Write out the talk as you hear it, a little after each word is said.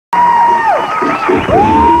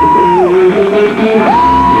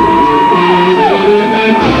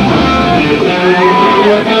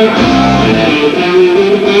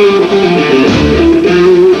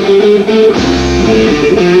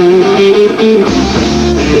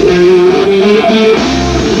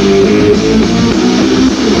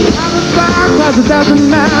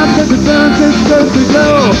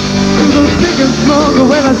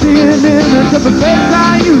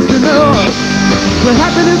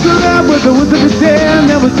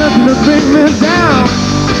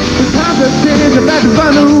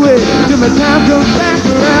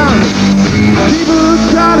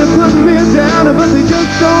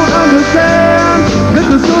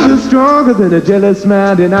Stronger than a jealous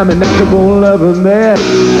mind, and I'm an incapable lover man.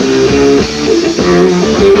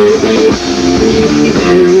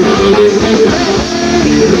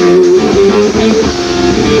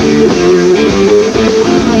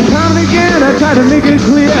 Time and again I try to make it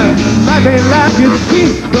clear, life ain't like it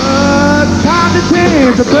seems, but time to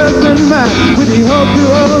change a person's mind with the hope to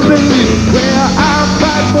overbelieve. Well, I'll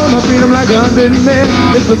fight for my freedom like 100 men.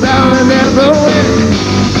 It's a battle and never win.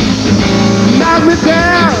 Knock me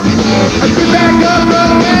down, I get back up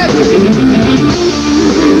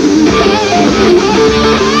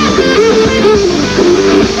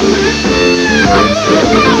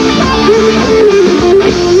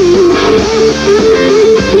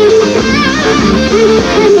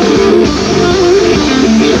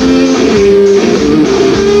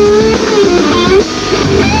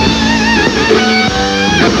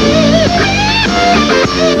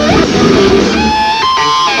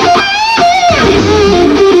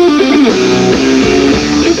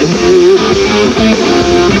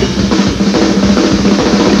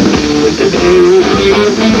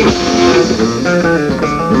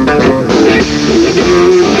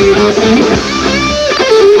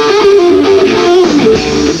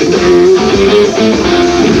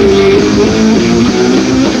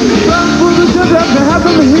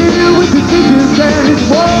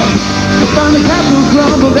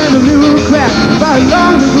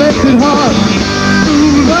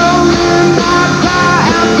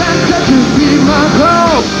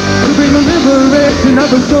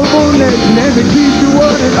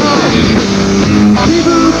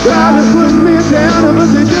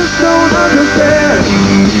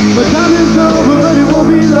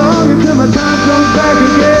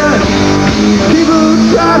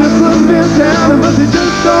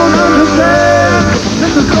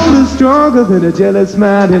than a jealous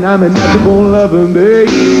mind, and I'm an incapable lover,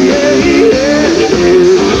 baby.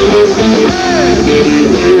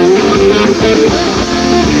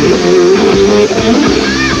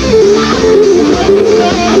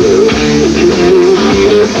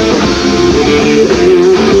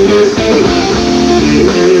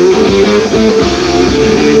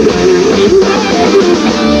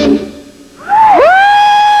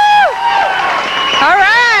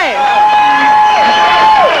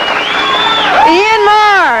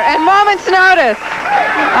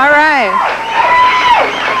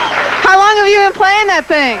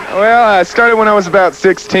 Well, I started when I was about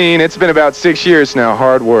 16. It's been about 6 years now.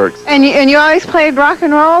 Hard work. And you always played rock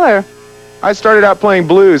and roll, or? I started out playing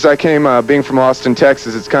blues. I came, being from Austin,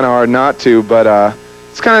 Texas, it's kind of hard not to, but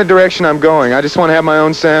it's kind of the direction I'm going. I just want to have my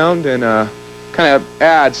own sound and kind of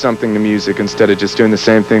add something to music instead of just doing the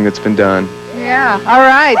same thing that's been done. Yeah, all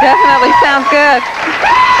right, definitely sounds good.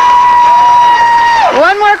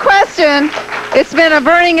 One more question. It's been a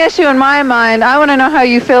burning issue in my mind. I want to know how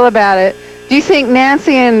you feel about it. Do you think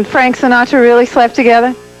Nancy and Frank Sinatra really slept together?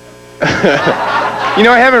 You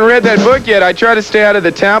know, I haven't read that book yet. I try to stay out of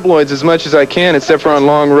the tabloids as much as I can, except for on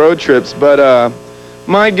long road trips. But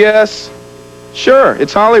my guess, sure,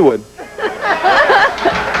 it's Hollywood. All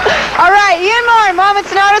right, Ian Moore and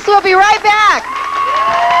Moments Notice. We'll be right back.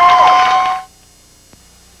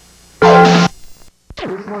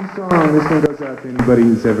 This one goes out to anybody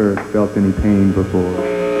who's ever felt any pain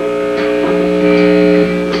before.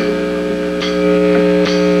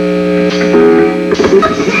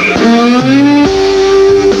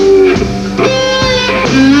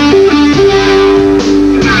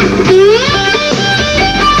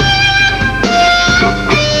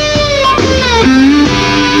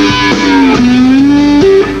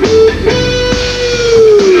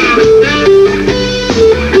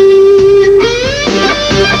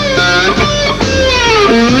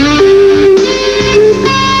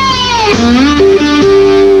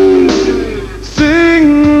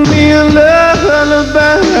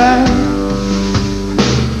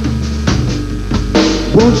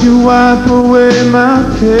 Won't you wipe away my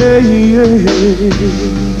pain?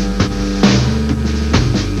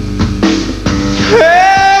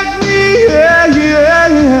 Take me, yeah, yeah.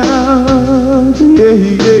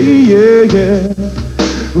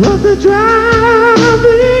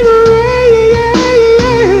 driving rain.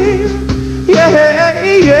 Yeah,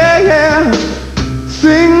 yeah, yeah.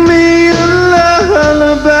 Sing me a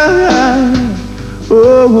lullaby.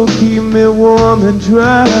 Oh, keep me warm and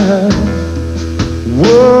dry.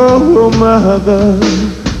 Whoa, mother,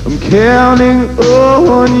 I'm counting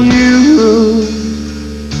on you.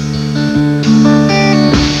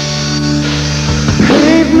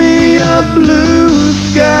 Paint me a blue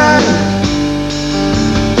sky.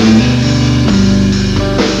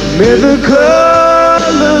 May the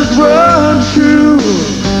colors run true.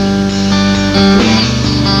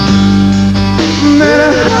 No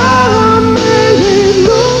matter how I may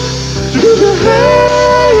look through the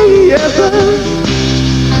heavens,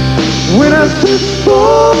 when I search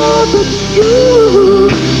for the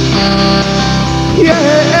truth, yeah,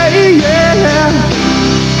 yeah,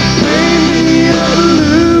 paint me a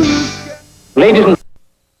blue sky. Ladies and